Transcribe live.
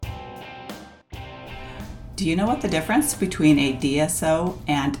Do you know what the difference between a DSO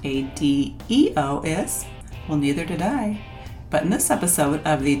and a DEO is? Well, neither did I. But in this episode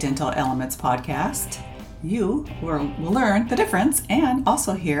of the Dental Elements podcast, you will learn the difference and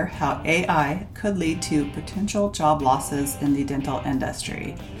also hear how AI could lead to potential job losses in the dental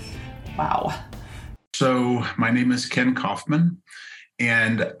industry. Wow. So my name is Ken Kaufman,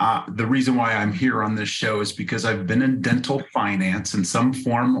 and the reason why I'm here on this show is because I've been in dental finance in some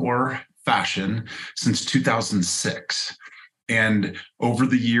form or fashion since 2006. And over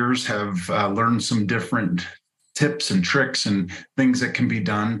the years have learned some different tips and tricks and things that can be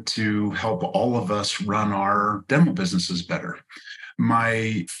done to help all of us run our dental businesses better.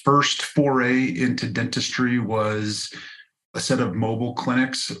 My first foray into dentistry was a set of mobile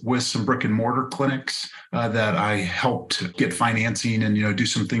clinics with some brick and mortar clinics that I helped get financing and, do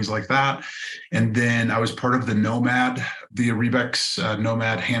some things like that. And then I was part of the Nomad, the Rebex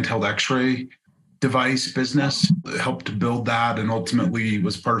Nomad handheld x-ray device business, helped to build that, and ultimately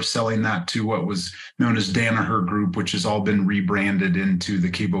was part of selling that to what was known as Danaher Group, which has all been rebranded into the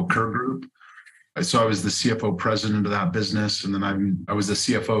Cabo Kerr Group. So I was the CFO president of that business. And then I was the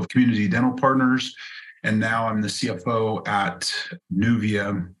CFO of Community Dental Partners. And now I'm the CFO at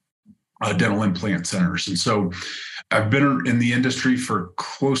Nuvia Dental Implant Centers. And so I've been in the industry for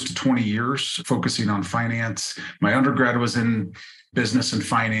close to 20 years, focusing on finance. My undergrad was in business and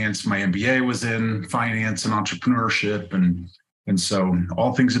finance. My MBA was in finance and entrepreneurship. And so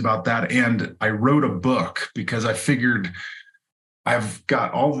all things about that. And I wrote a book because I figured I've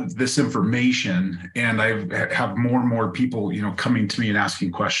got all of this information and I have more and more people, coming to me and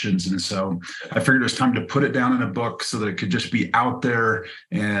asking questions. And so I figured it was time to put it down in a book so that it could just be out there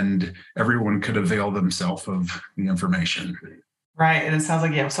and everyone could avail themselves of the information. Right. And it sounds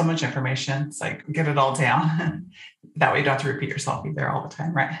like you have so much information. It's like, get it all down. That way you don't have to repeat yourself either all the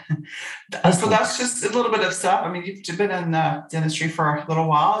time, right? So that's just a little bit of stuff. I mean, you've been in dentistry for a little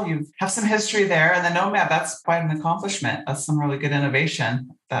while. You have some history there. And the Nomad, that's quite an accomplishment. That's some really good innovation.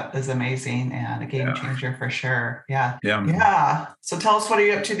 That is amazing and a game changer for sure. Yeah. So tell us, what are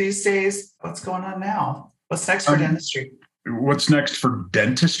you up to these days? What's going on now? What's next for dentistry? What's next for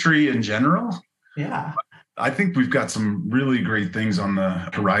dentistry in general? Yeah. I think we've got some really great things on the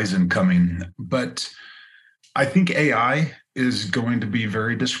horizon coming, but I think AI is going to be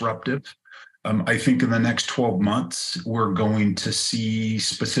very disruptive. I think in the next 12 months, we're going to see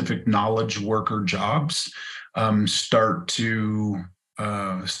specific knowledge worker jobs start to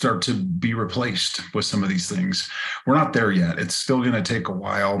be replaced with some of these things. We're not there yet. It's still going to take a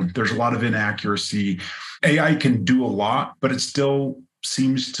while. There's a lot of inaccuracy. AI can do a lot, but it still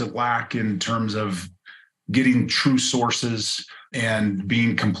seems to lack in terms of getting true sources and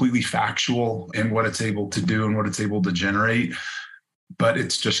being completely factual in what it's able to do and what it's able to generate. But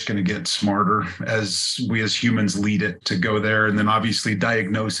it's just going to get smarter as we as humans lead it to go there. And then obviously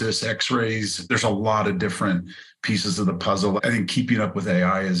diagnosis, x-rays, there's a lot of different pieces of the puzzle. I think keeping up with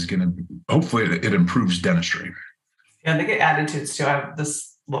AI is going to, hopefully it improves dentistry. Yeah, they get attitudes too. I have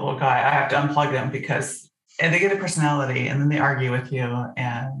this little guy, I have to unplug them and they get a personality and then they argue with you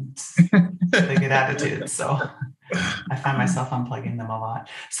and they get attitudes. So I find myself unplugging them a lot.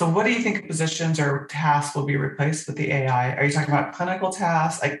 So what do you think positions or tasks will be replaced with the AI? Are you talking about clinical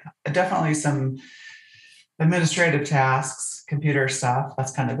tasks? Like definitely some administrative tasks, computer stuff.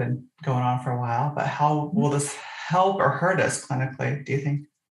 That's kind of been going on for a while. But how will this help or hurt us clinically, do you think?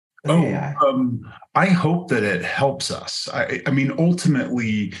 AI? I hope that it helps us. I mean,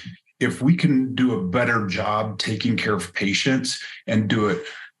 ultimately, if we can do a better job taking care of patients and do it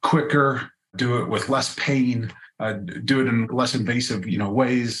quicker, do it with less pain, do it in less invasive,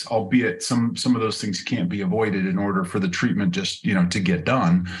 ways, albeit some of those things can't be avoided in order for the treatment just, to get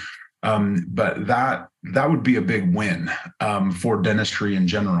done. But that would be a big win for dentistry in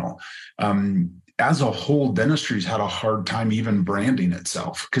general. As a whole, dentistry's had a hard time even branding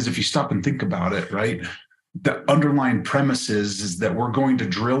itself, because if you stop and think about it, right, the underlying premise is that we're going to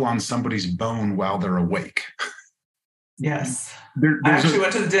drill on somebody's bone while they're awake. Yes. I actually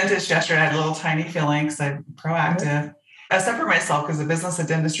went to the dentist yesterday. I had a little tiny feeling because I'm proactive. I separate myself because the business of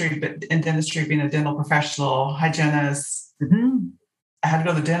dentistry, but in dentistry, being a dental professional, hygienist, I had to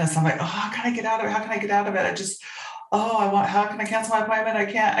go to the dentist. I'm like, how can I get out of it? How can I get out of it? How can I cancel my appointment? I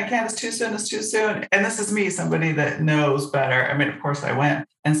can't, it's too soon. And this is me, somebody that knows better. I mean, of course I went.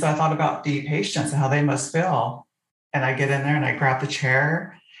 And so I thought about the patients and how they must feel. And I get in there and I grab the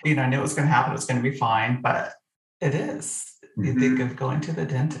chair. I knew it was going to happen. It was going to be fine, but it is. You think of going to the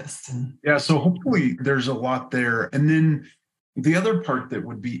dentist. So hopefully there's a lot there. And then the other part that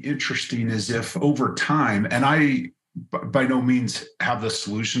would be interesting is if over time, and I by no means have the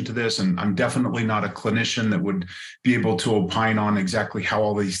solution to this. And I'm definitely not a clinician that would be able to opine on exactly how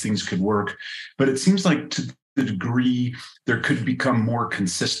all these things could work. But it seems like to the degree there could become more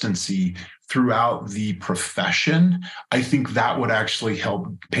consistency throughout the profession, I think that would actually help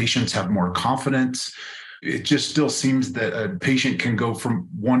patients have more confidence. It just still seems that a patient can go from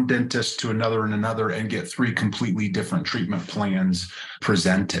one dentist to another and get 3 completely different treatment plans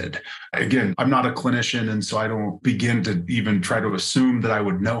presented. Again, I'm not a clinician, and so I don't begin to even try to assume that I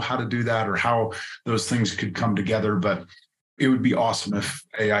would know how to do that or how those things could come together. But it would be awesome if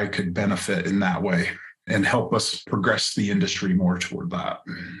AI could benefit in that way and help us progress the industry more toward that.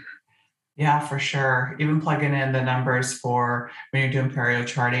 Yeah, for sure. Even plugging in the numbers for when you're doing perio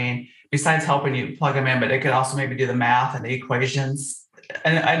charting, besides helping you plug them in, but it could also maybe do the math and the equations.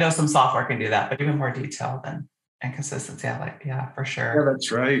 And I know some software can do that, but even more detailed and consistency. Yeah, for sure. Yeah,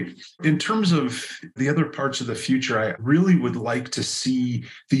 that's right. In terms of the other parts of the future, I really would like to see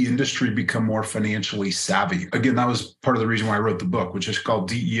the industry become more financially savvy. Again, that was part of the reason why I wrote the book, which is called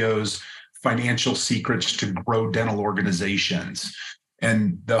DEOs, Financial Secrets to Grow Dental Organizations.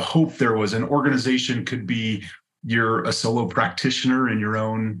 And the hope there was an organization could be you're a solo practitioner in your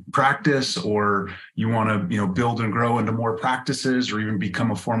own practice, or you want to, build and grow into more practices or even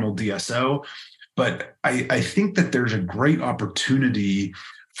become a formal DSO. But I think that there's a great opportunity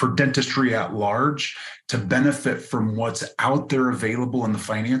for dentistry at large to benefit from what's out there available in the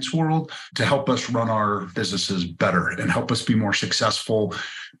finance world to help us run our businesses better and help us be more successful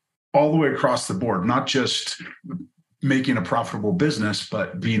all the way across the board, not just making a profitable business,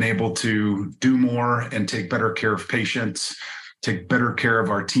 but being able to do more and take better care of patients, take better care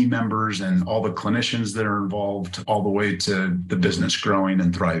of our team members and all the clinicians that are involved, all the way to the business growing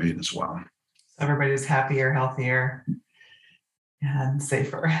and thriving as well. Everybody's happier, healthier, and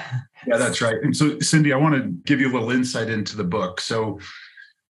safer. Yeah, that's right. And so, Cindy, I want to give you a little insight into the book. So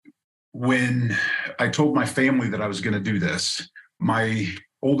when I told my family that I was going to do this, my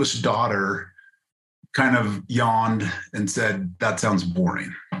oldest daughter kind of yawned and said, that sounds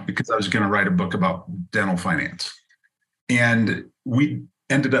boring, because I was going to write a book about dental finance. And we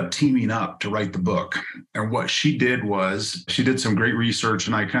ended up teaming up to write the book. And what she did was she did some great research,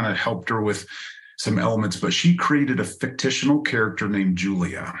 and I kind of helped her with some elements, but she created a fictional character named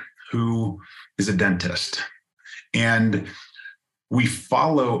Julia, who is a dentist. And we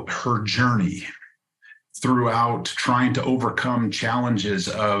follow her journey throughout trying to overcome challenges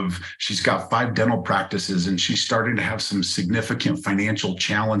of, she's got 5 dental practices and she's starting to have some significant financial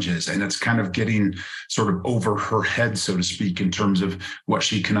challenges, and it's kind of getting sort of over her head, so to speak, in terms of what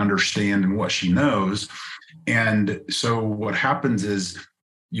she can understand and what she knows. And so what happens is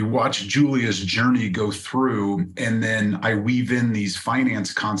you watch Julia's journey go through, and then I weave in these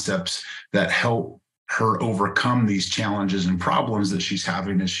finance concepts that help her overcome these challenges and problems that she's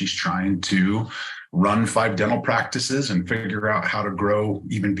having as she's trying to run 5 dental practices and figure out how to grow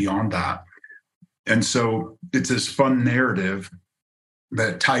even beyond that. And so it's this fun narrative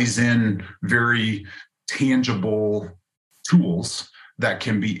that ties in very tangible tools that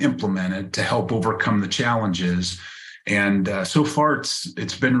can be implemented to help overcome the challenges. And so far,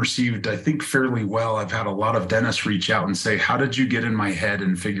 it's been received, I think, fairly well. I've had a lot of dentists reach out and say, how did you get in my head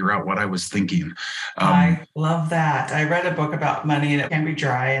and figure out what I was thinking? I love that. I read a book about money, and it can be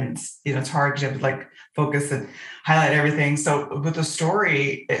dry, and it's hard to focus and highlight everything. So with the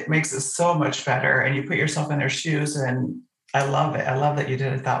story, it makes it so much better, and you put yourself in their shoes, and I love it. I love that you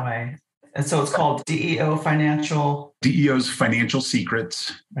did it that way. And so it's called DEOs Financial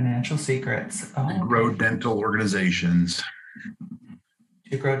Secrets. Financial Secrets. To grow dental organizations.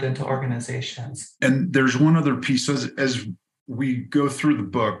 To grow dental organizations. And there's one other piece. As we go through the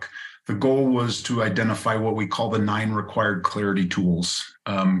book, the goal was to identify what we call the 9 required clarity tools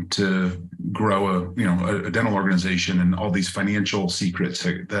to grow a dental organization, and all these financial secrets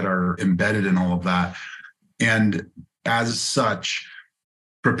that are embedded in all of that. And as such,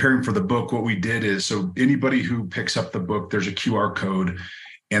 preparing for the book, what we did is, so anybody who picks up the book, there's a QR code,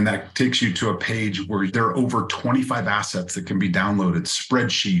 and that takes you to a page where there are over 25 assets that can be downloaded,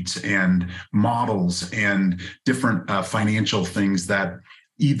 spreadsheets and models and different financial things that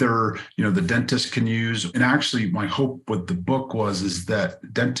either the dentist can use. And actually, my hope with the book is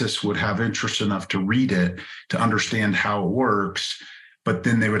that dentists would have interest enough to read it, to understand how it works, but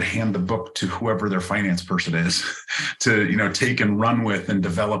then they would hand the book to whoever their finance person is to take and run with and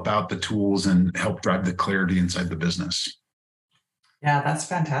develop out the tools and help drive the clarity inside the business. Yeah, that's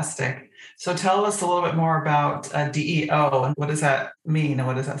fantastic. So tell us a little bit more about DEO, and what does that mean and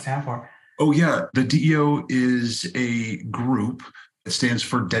what does that stand for? Oh, yeah. The DEO is a group It stands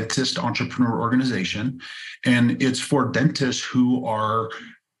for Dentist Entrepreneur Organization. And it's for dentists who are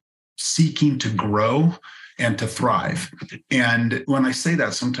seeking to grow and to thrive. And when I say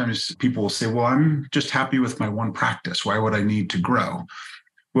that, sometimes people will say, well, I'm just happy with my one practice. Why would I need to grow?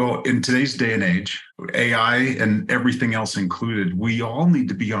 Well, in today's day and age, AI and everything else included, we all need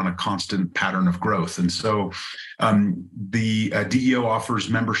to be on a constant pattern of growth. And so the DEO offers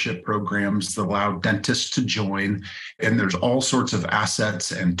membership programs that allow dentists to join. And there's all sorts of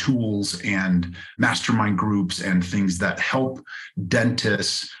assets and tools and mastermind groups and things that help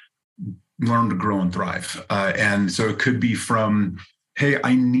dentists learn to grow and thrive. And so it could be from, hey,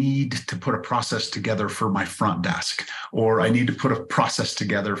 I need to put a process together for my front desk, or I need to put a process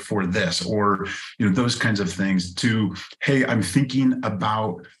together for this, or those kinds of things, to, hey, I'm thinking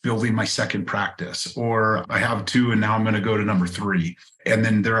about building my second practice, or I have two and now I'm going to go to number 3. And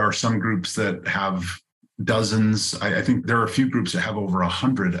then there are some groups that have dozens. I think there are a few groups that have over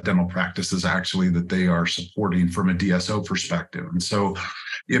 100 dental practices actually that they are supporting from a DSO perspective. And so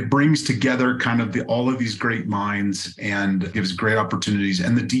it brings together kind of all of these great minds and gives great opportunities.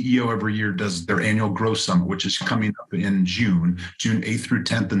 And the DEO every year does their annual Growth Summit, which is coming up in June 8th through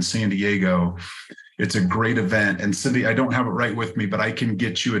 10th in San Diego. It's a great event. And Cindy, I don't have it right with me, but I can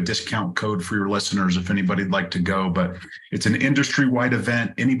get you a discount code for your listeners if anybody'd like to go. But it's an industry-wide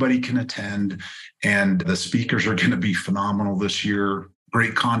event. Anybody can attend. And the speakers are going to be phenomenal this year.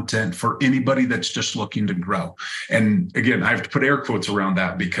 Great content for anybody that's just looking to grow. And again, I have to put air quotes around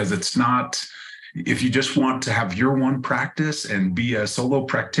that because it's not, if you just want to have your one practice and be a solo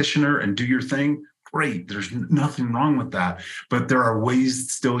practitioner and do your thing, great. There's nothing wrong with that. But there are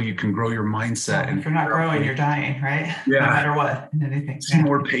ways still you can grow your mindset. And if you're not growing, you're dying, right? Yeah. No matter what, anything. See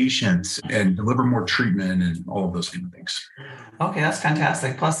more patients and deliver more treatment and all of those kind of things. Okay, that's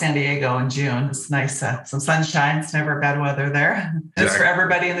fantastic. Plus San Diego in June. It's nice. Some sunshine. It's never bad weather there. Exactly. It's for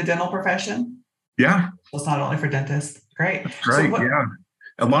everybody in the dental profession. Yeah. So it's not only for dentists. Great. That's right. Yeah.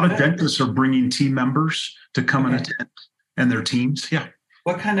 A lot of dentists are bringing team members to come and attend, and their teams. Yeah.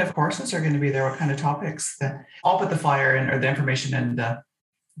 What kind of courses are going to be there? What kind of topics? I'll put the flyer in or the information in the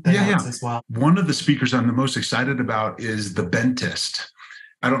notes as well. One of the speakers I'm the most excited about is the dentist.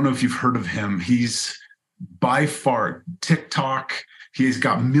 I don't know if you've heard of him. He's by far TikTok. He's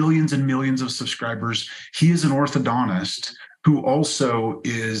got millions and millions of subscribers. He is an orthodontist who also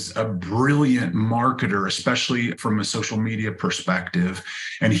is a brilliant marketer, especially from a social media perspective.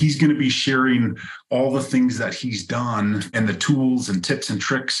 And he's going to be sharing all the things that he's done and the tools and tips and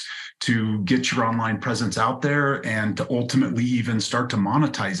tricks to get your online presence out there and to ultimately even start to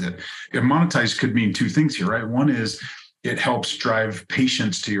monetize it. And monetize could mean two things here, right? One is it helps drive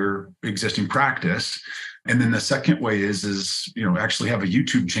patients to your existing practice. And then the second way is actually have a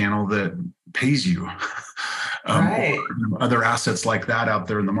YouTube channel that pays you. Right. Or other assets like that out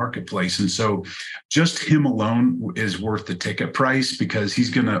there in the marketplace. And so just him alone is worth the ticket price because he's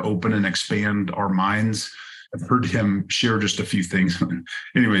going to open and expand our minds. I've heard him share just a few things.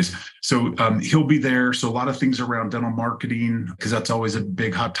 Anyways, so he'll be there. So a lot of things around dental marketing, because that's always a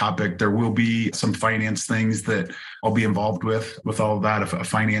big hot topic. There will be some finance things that I'll be involved with all of that, a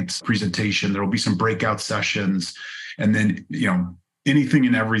finance presentation. There will be some breakout sessions. And then, anything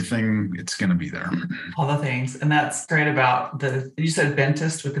and everything, it's going to be there. All the things. And that's great about you said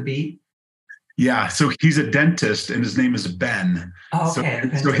dentist with a B? Yeah. So he's a dentist and his name is Ben. Oh, okay.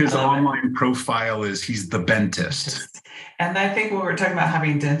 So his online profile is he's the dentist. And I think when we're talking about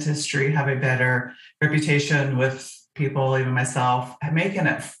having dentistry have a better reputation with people, even myself, making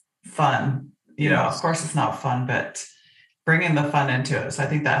it fun, of course it's not fun, but bringing the fun into it. So I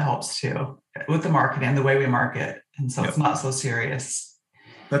think that helps too with the marketing, the way we market. And so It's not so serious.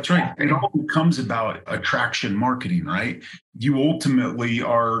 That's right. It all becomes about attraction marketing, right? You ultimately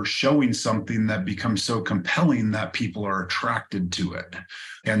are showing something that becomes so compelling that people are attracted to it.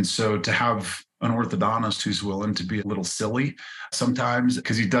 And so to have an orthodontist who's willing to be a little silly sometimes,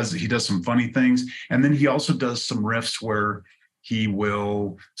 because he does some funny things. And then he also does some riffs where he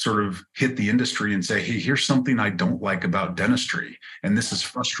will sort of hit the industry and say, hey, here's something I don't like about dentistry. And this is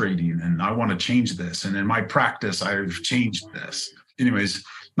frustrating. And I want to change this. And in my practice, I've changed this. Anyways,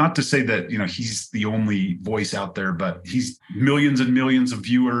 not to say that, he's the only voice out there, but he's millions and millions of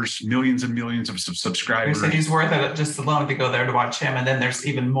viewers, millions and millions of subscribers. So he's worth it just alone to go there to watch him. And then there's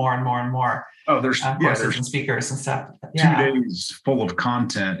even more and more and more. Oh, there's courses and speakers and stuff. 2 days full of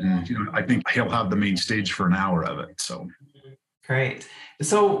content. And, I think he'll have the main stage for an hour of it. So. Great.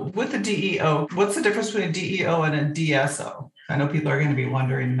 So with the DEO, what's the difference between a DEO and a DSO? I know people are going to be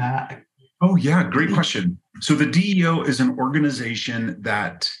wondering that. Oh, yeah. Great question. So the DEO is an organization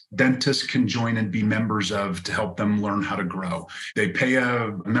that dentists can join and be members of to help them learn how to grow. They pay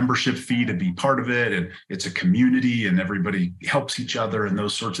a membership fee to be part of it, and it's a community and everybody helps each other and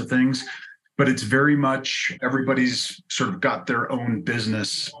those sorts of things. But it's very much everybody's sort of got their own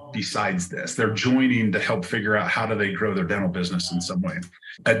business besides this. They're joining to help figure out how do they grow their dental business in some way.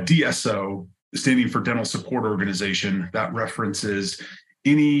 A DSO, standing for Dental Support Organization, that references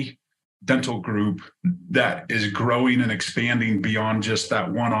any dental group that is growing and expanding beyond just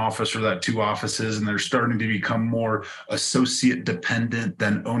that one office or that two offices, and they're starting to become more associate dependent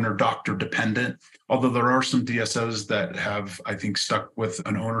than owner doctor dependent. Although there are some DSOs that have, I think, stuck with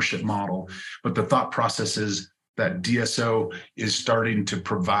an ownership model, but the thought process is that DSO is starting to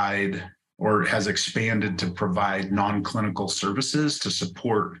provide or has expanded to provide non-clinical services to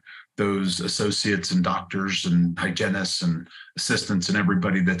support those associates and doctors and hygienists and assistants and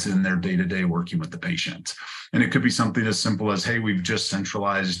everybody that's in their day-to-day working with the patient. And it could be something as simple as, hey, we've just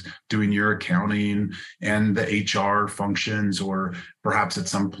centralized doing your accounting and the HR functions, or perhaps at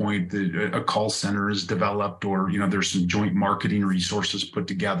some point a call center is developed, or there's some joint marketing resources put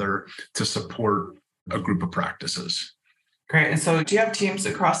together to support a group of practices. Great. And so do you have teams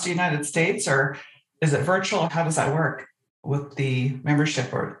across the United States, or is it virtual? How does that work with the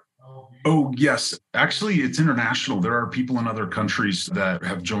membership? Oh, yes. Actually, it's international. There are people in other countries that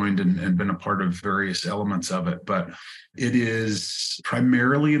have joined and been a part of various elements of it, but it is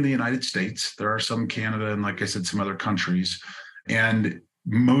primarily in the United States. There are some Canada and, like I said, some other countries. And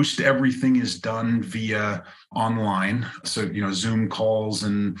most everything is done via online. So, Zoom calls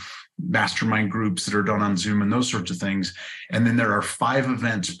and mastermind groups that are done on Zoom and those sorts of things. And then there are 5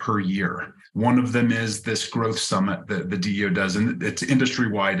 events per year. One of them is this growth summit that the DEO does, and it's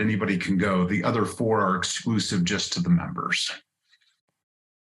industry-wide. Anybody can go. The other 4 are exclusive just to the members.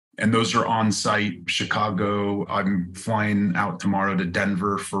 And those are on site, Chicago. I'm flying out tomorrow to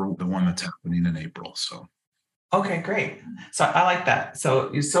Denver for the one that's happening in April. So. Okay, great. So I like that.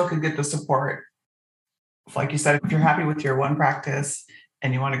 So you still could get the support. Like you said, if you're happy with your one practice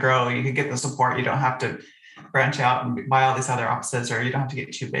and you want to grow, you can get the support. You don't have to branch out and buy all these other offices, or you don't have to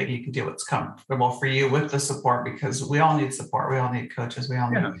get too big. You can do what's comfortable for you with the support, because we all need support. We all need coaches. We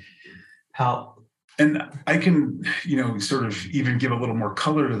all need help. And I can, sort of even give a little more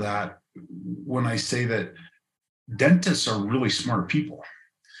color to that when I say that dentists are really smart people.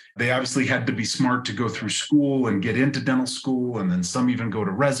 They obviously had to be smart to go through school and get into dental school, and then some even go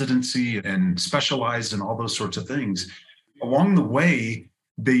to residency and specialize and all those sorts of things. Along the way,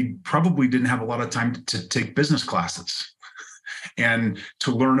 they probably didn't have a lot of time to take business classes and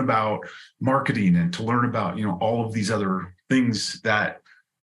to learn about marketing and to learn about, all of these other things that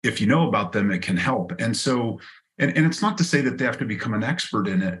if you know about them, it can help. And so, and it's not to say that they have to become an expert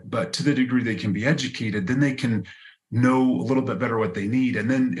in it, but to the degree they can be educated, then they can know a little bit better what they need.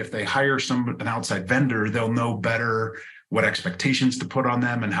 And then if they hire an outside vendor, they'll know better what expectations to put on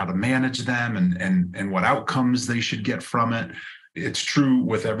them and how to manage them and what outcomes they should get from it. It's true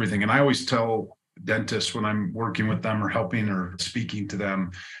with everything. And I always tell dentists when I'm working with them or helping or speaking to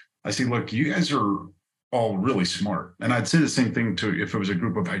them, I say, look, you guys are all really smart. And I'd say the same thing to if it was a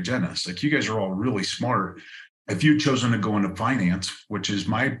group of hygienists, like you guys are all really smart. If you'd chosen to go into finance, which is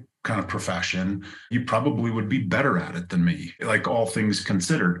my kind of profession, you probably would be better at it than me, like all things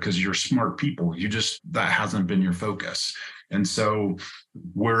considered, because you're smart people. That hasn't been your focus. And so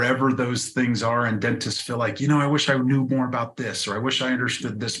wherever those things are, and dentists feel like, I wish I knew more about this, or I wish I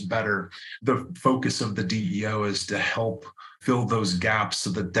understood this better. The focus of the DEO is to help fill those gaps so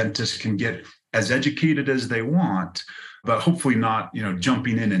that dentists can get as educated as they want, but hopefully not,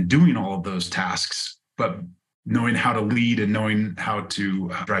 jumping in and doing all of those tasks, but knowing how to lead and knowing how to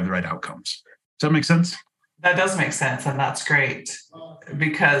drive the right outcomes. Does that make sense? That does make sense. And that's great,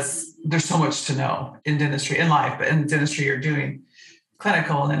 because there's so much to know in dentistry, in life, but in dentistry, you're doing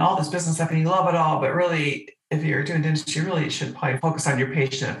clinical and then all this business stuff and you love it all. But really, if you're doing dentistry, really, you should probably focus on your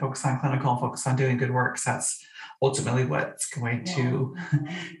patient, focus on clinical, focus on doing good work. So that's ultimately what's going to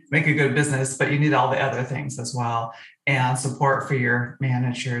make a good business, but you need all the other things as well, and support for your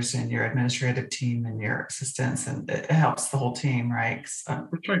managers and your administrative team and your assistants, and it helps the whole team, right?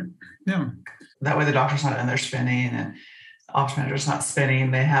 That's right. Yeah. That way the doctor's not in there spinning and the office manager's not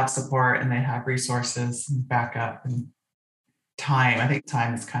spinning. They have support and they have resources and backup and time. I think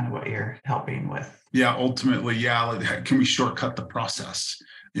time is kind of what you're helping with. Yeah, ultimately, yeah. Like, can we shortcut the process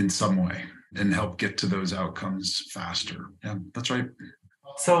in some way and help get to those outcomes faster? Yeah, that's right.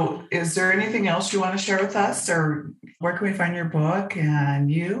 So is there anything else you want to share with us, or where can we find your book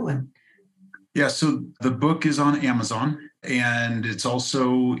and you? Yeah, so the book is on Amazon, and it's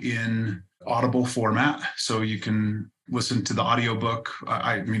also in Audible format, so you can listen to the audiobook.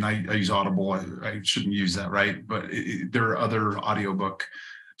 I use Audible. I shouldn't use that, right? But there are other audiobook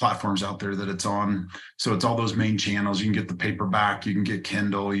platforms out there that it's on. So it's all those main channels. You can get the paperback, you can get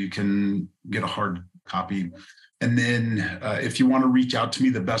Kindle, you can get a hard copy. And then if you want to reach out to me,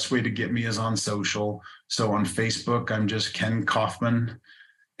 the best way to get me is on social. So on Facebook, I'm just Ken Kaufman.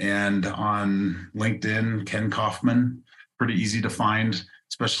 And on LinkedIn, Ken Kaufman, pretty easy to find,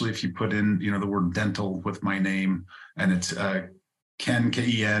 especially if you put in, the word dental with my name, and it's Ken,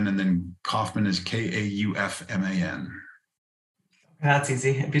 K-E-N, and then Kaufman is Kaufman. That's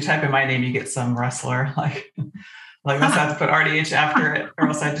easy. If you type in my name, you get some wrestler like this. I have to put RDH after it, or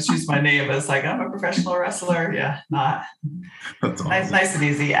else I have to choose my name. But it's like, I'm a professional wrestler. Yeah, not. That's awesome. Nice and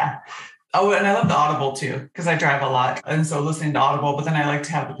easy. Yeah. Oh, and I love the Audible too, because I drive a lot. And so listening to Audible, but then I like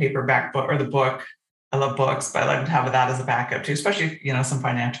to have the paperback book or the book. I love books, but I like to have that as a backup too, especially, some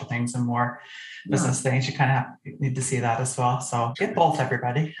financial things and more business things. You kind of need to see that as well. So get both,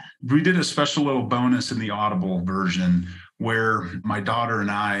 everybody. We did a special little bonus in the Audible version where my daughter and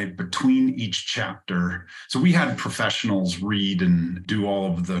I, between each chapter, so we had professionals read and do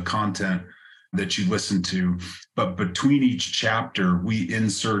all of the content that you listen to, but between each chapter, we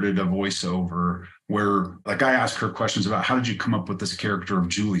inserted a voiceover where, like, I asked her questions about how did you come up with this character of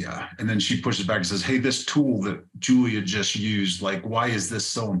Julia? And then she pushes back and says, hey, this tool that Julia just used, like, why is this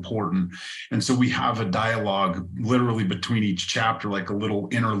so important? And so we have a dialogue literally between each chapter, like a little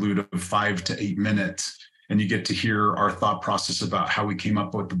interlude of 5 to 8 minutes. And you get to hear our thought process about how we came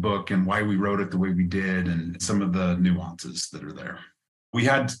up with the book and why we wrote it the way we did and some of the nuances that are there. We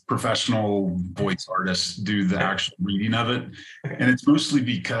had professional voice artists do the actual reading of it. And it's mostly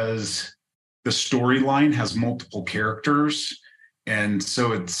because the storyline has multiple characters. And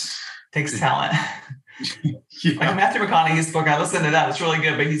so takes talent. Yeah. Like Matthew McConaughey's book, I listened to that. It's really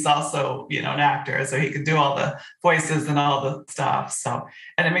good, but he's also, an actor. So he could do all the voices and all the stuff. So,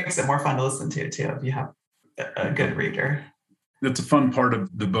 and it makes it more fun to listen to too, if you have a good reader. That's a fun part of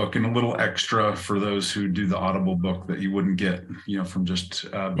the book and a little extra for those who do the Audible book that you wouldn't get, from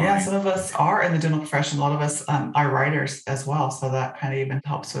just buying. Yeah, some of us are in the dental profession. A lot of us are writers as well. So that kind of even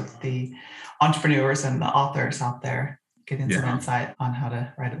helps with the entrepreneurs and the authors out there getting some insight on how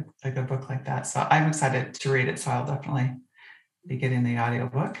to write a good book like that. So I'm excited to read it. So I'll definitely be getting the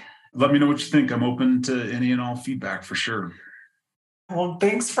audiobook. Let me know what you think. I'm open to any and all feedback for sure. Well,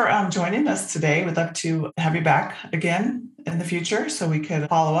 thanks for joining us today. We'd love to have you back again in the future so we could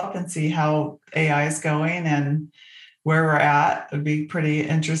follow up and see how AI is going and where we're at. It would be pretty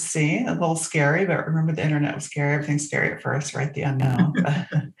interesting, a little scary, but remember the internet was scary. Everything's scary at first, right? The unknown.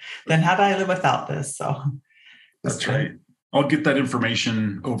 Then how do I live without this? So that's right. I'll get that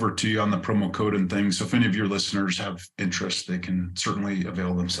information over to you on the promo code and things. So if any of your listeners have interest, they can certainly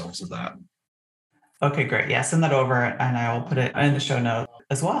avail themselves of that. Okay, great. Yeah, send that over and I will put it in the show notes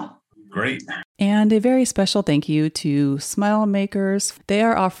as well. Great. And a very special thank you to Smile Makers. They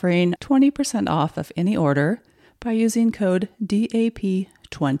are offering 20% off of any order by using code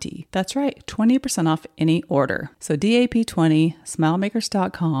DAP20. That's right, 20% off any order. So DAP20,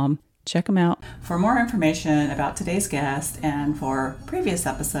 smilemakers.com. Check them out. For more information about today's guest and for previous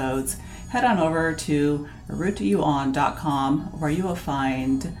episodes, head on over to rooteyouon.com where you will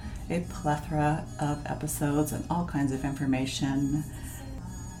find a plethora of episodes and all kinds of information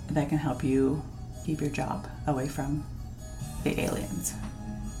that can help you keep your job away from the aliens.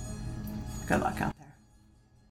 Good luck out there.